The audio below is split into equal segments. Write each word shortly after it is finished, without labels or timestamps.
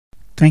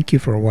Thank you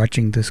for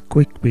watching this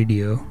quick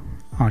video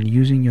on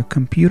using your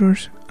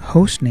computer's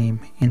host name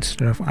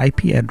instead of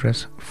IP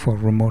address for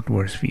Remote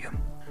VerseVIEW.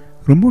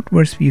 Remote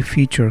VerseVIEW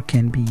feature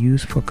can be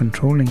used for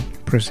controlling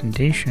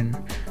presentation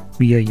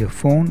via your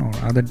phone or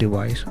other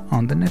device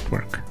on the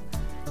network.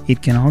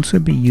 It can also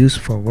be used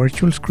for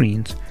virtual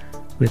screens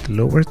with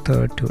lower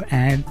third to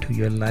add to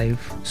your live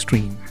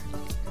stream.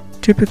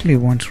 Typically,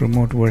 once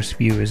Remote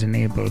VerseVIEW is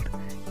enabled,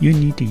 you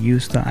need to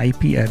use the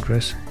IP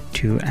address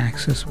to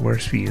access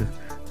VerseVIEW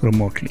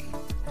remotely.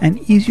 An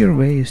easier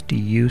way is to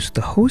use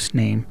the host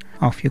name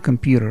of your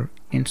computer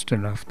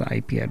instead of the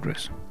IP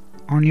address.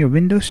 On your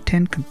Windows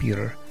 10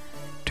 computer,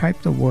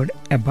 type the word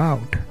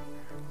About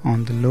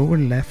on the lower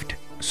left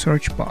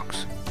search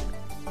box.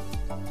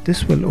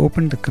 This will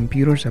open the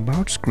computer's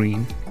About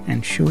screen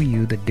and show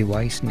you the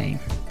device name.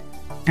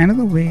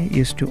 Another way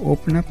is to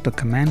open up the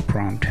command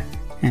prompt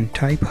and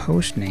type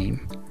host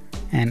name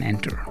and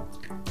enter.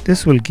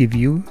 This will give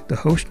you the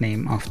host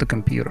name of the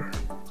computer.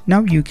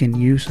 Now you can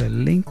use a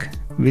link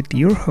with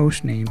your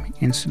host name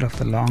instead of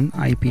the long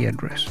IP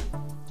address.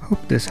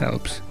 Hope this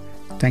helps.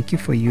 Thank you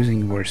for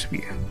using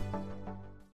VerseVIEW.